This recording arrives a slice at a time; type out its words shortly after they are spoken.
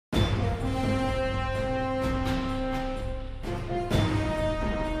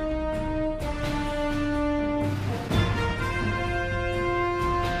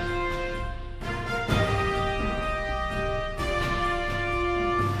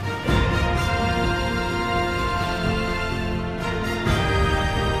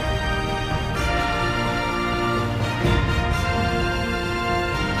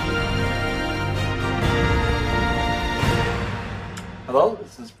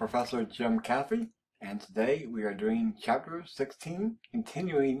Professor Jim Caffey, and today we are doing Chapter 16,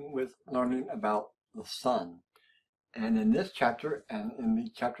 continuing with learning about the Sun. And in this chapter, and in the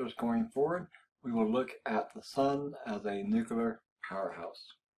chapters going forward, we will look at the Sun as a nuclear powerhouse.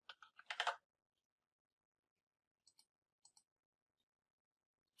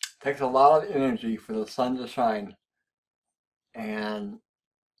 It takes a lot of energy for the Sun to shine, and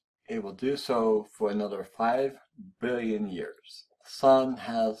it will do so for another 5 billion years. The Sun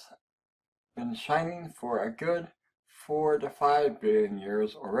has been shining for a good 4 to 5 billion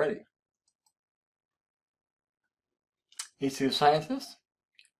years already. These two scientists,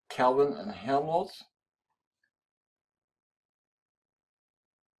 Kelvin and Helmholtz,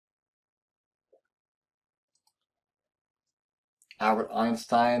 Albert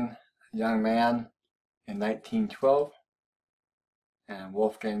Einstein, a young man, in 1912, and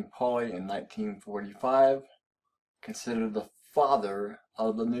Wolfgang Pauli in 1945, considered the father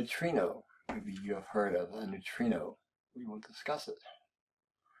of the neutrino. Maybe you have heard of a neutrino. We will discuss it.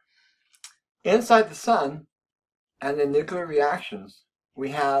 Inside the Sun and in nuclear reactions,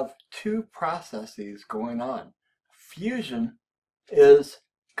 we have two processes going on. Fusion is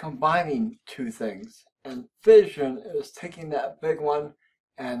combining two things, and fission is taking that big one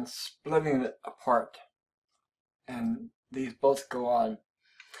and splitting it apart. And these both go on.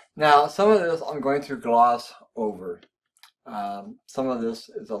 Now, some of this I'm going to gloss over. Some of this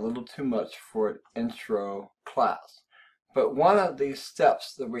is a little too much for an intro class. But one of these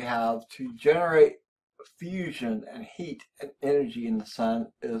steps that we have to generate fusion and heat and energy in the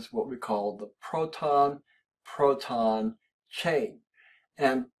Sun is what we call the proton-proton chain.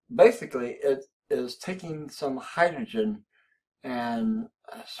 And basically it is taking some hydrogen and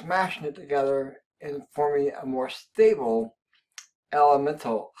smashing it together and forming a more stable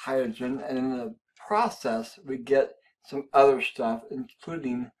elemental hydrogen, and in the process we get some other stuff,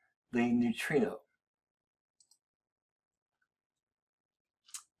 including the neutrino.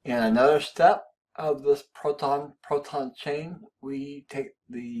 In another step of this proton-proton chain, we take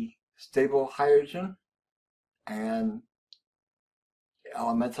the stable hydrogen and the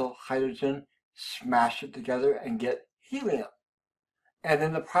elemental hydrogen, smash it together and get helium. And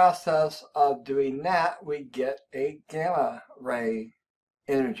in the process of doing that, we get a gamma ray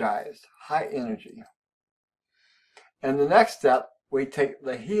energized, high energy. And the next step, we take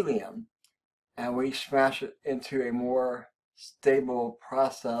the helium and we smash it into a more stable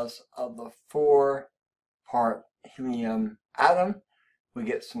process of the 4-part helium atom. We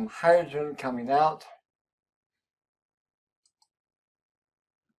get some hydrogen coming out.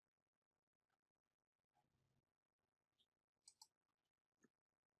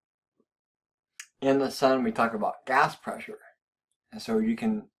 In the Sun, we talk about gas pressure. And so you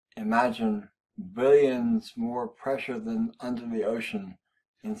can imagine billions more pressure than under the ocean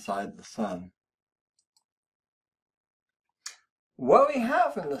inside the Sun. What we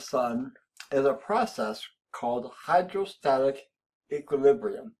have in the Sun is a process called hydrostatic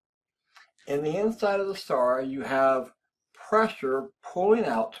equilibrium. In the inside of the star, you have pressure pulling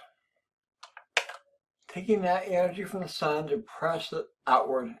out, taking that energy from the Sun to press it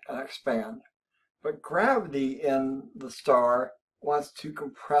outward and expand. But gravity in the star wants to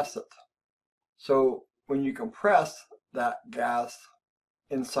compress it. So when you compress that gas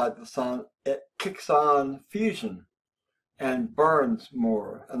inside the Sun, it kicks on fusion and burns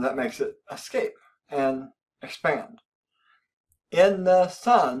more, and that makes it escape and expand. In the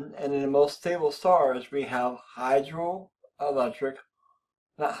Sun and in the most stable stars, we have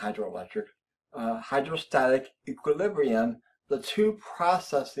hydrostatic equilibrium. The two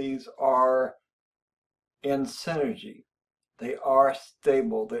processes are in synergy. They are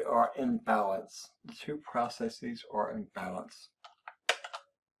stable, they are in balance. The two processes are in balance.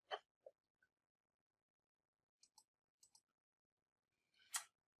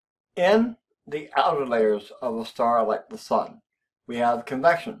 In the outer layers of a star like the Sun, we have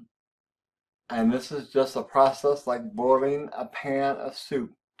convection. And this is just a process like boiling a pan of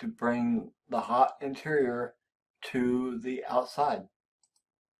soup to bring the hot interior to the outside.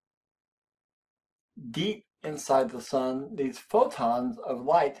 Deep inside the Sun, these photons of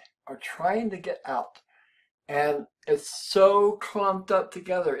light are trying to get out. And it's so clumped up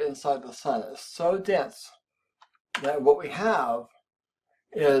together inside the Sun. It's so dense that what we have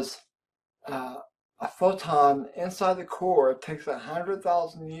is a photon inside the core. It takes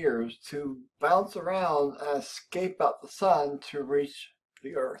 100,000 years to bounce around and escape out the Sun to reach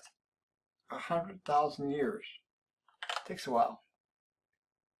the Earth. 100,000 years. It takes a while.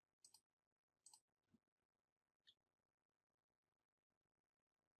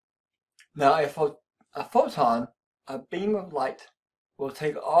 Now, a photon, a beam of light, will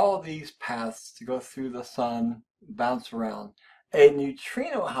take all these paths to go through the sun, bounce around. A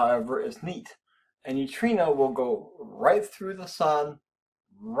neutrino, however, is neat. A neutrino will go right through the sun,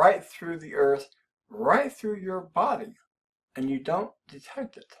 right through the earth, right through your body, and you don't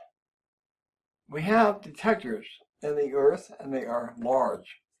detect it. We have detectors in the earth, and they are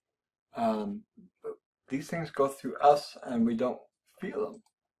large. These things go through us, and we don't feel them.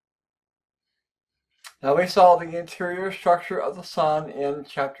 Now we saw the interior structure of the sun in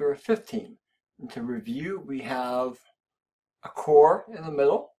chapter 15. And to review, we have a core in the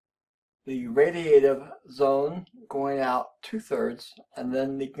middle, the radiative zone going out 2/3, and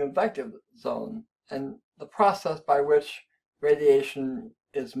then the convective zone. And the process by which radiation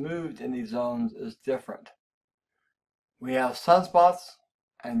is moved in these zones is different. We have sunspots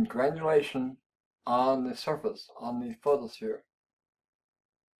and granulation on the surface, on the photosphere.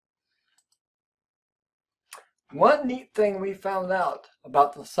 One neat thing we found out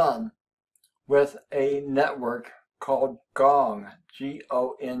about the sun with a network called GONG,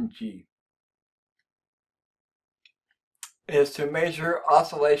 G-O-N-G, is to measure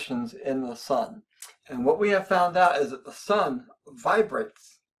oscillations in the sun. And what we have found out is that the sun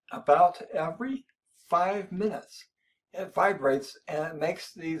vibrates about every 5 minutes. It vibrates and it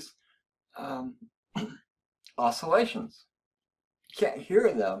makes these oscillations. You can't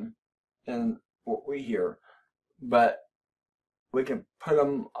hear them in what we hear, but we can put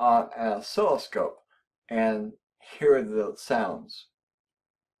them on an oscilloscope and hear the sounds.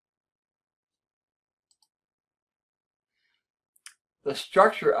 The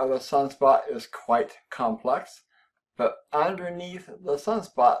structure of a sunspot is quite complex, but underneath the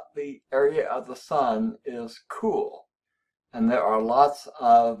sunspot, the area of the sun is cool, and there are lots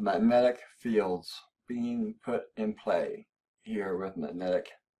of magnetic fields being put in play here with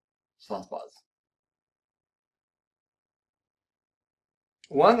magnetic sunspots.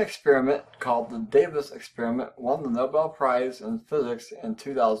 One experiment called the Davis experiment won the Nobel Prize in Physics in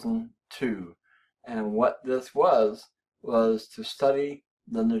 2002, and what this was to study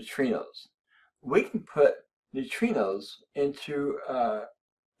the neutrinos. We can put neutrinos into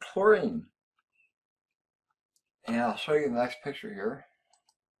chlorine, and I'll show you the next picture here.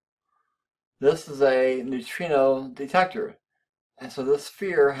 This is a neutrino detector, and so this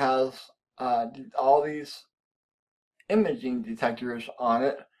sphere has all these imaging detectors on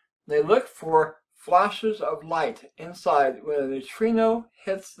it. They look for flashes of light inside. When a neutrino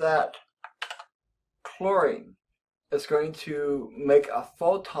hits that chlorine, it's going to make a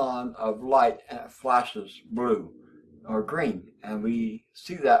photon of light and it flashes blue or green, and we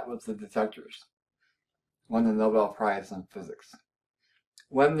see that with the detectors. Won the Nobel Prize in Physics.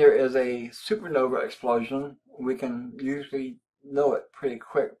 When there is a supernova explosion, we can usually know it pretty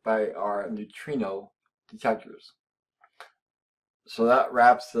quick by our neutrino detectors. So that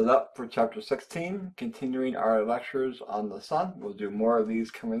wraps it up for chapter 16, continuing our lectures on the sun. We'll do more of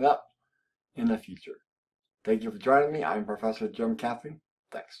these coming up in the future. Thank you for joining me. I'm Professor Jim Caffey.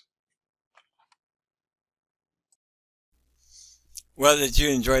 Thanks. Well, did you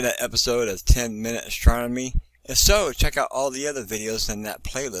enjoy that episode of 10-Minute Astronomy? If so, check out all the other videos in that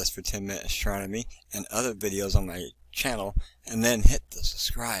playlist for 10-Minute Astronomy and other videos on my channel, and then hit the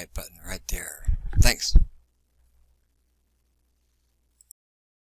subscribe button right there. Thanks.